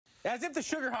As if the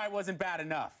sugar high wasn't bad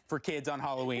enough for kids on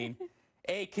Halloween,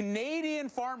 a Canadian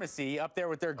pharmacy up there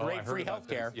with their great free health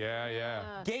care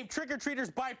gave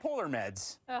trick-or-treaters bipolar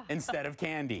meds instead of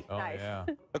candy. Oh, yeah.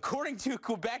 According to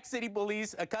Quebec City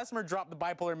Police, a customer dropped the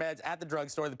bipolar meds at the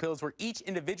drugstore. The pills were each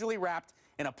individually wrapped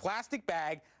in a plastic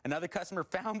bag. Another customer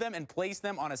found them and placed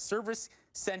them on a service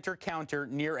center counter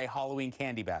near a Halloween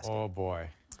candy basket. Oh, boy.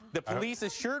 The police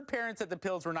assured parents that the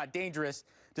pills were not dangerous,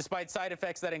 despite side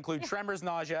effects that include tremors,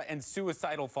 nausea, and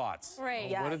suicidal thoughts. Right.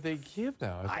 What did they give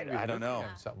now? I don't know.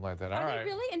 Something like that. Are they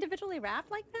really individually wrapped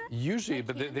like that? Usually,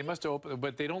 but they must open,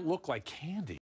 but they don't look like candy.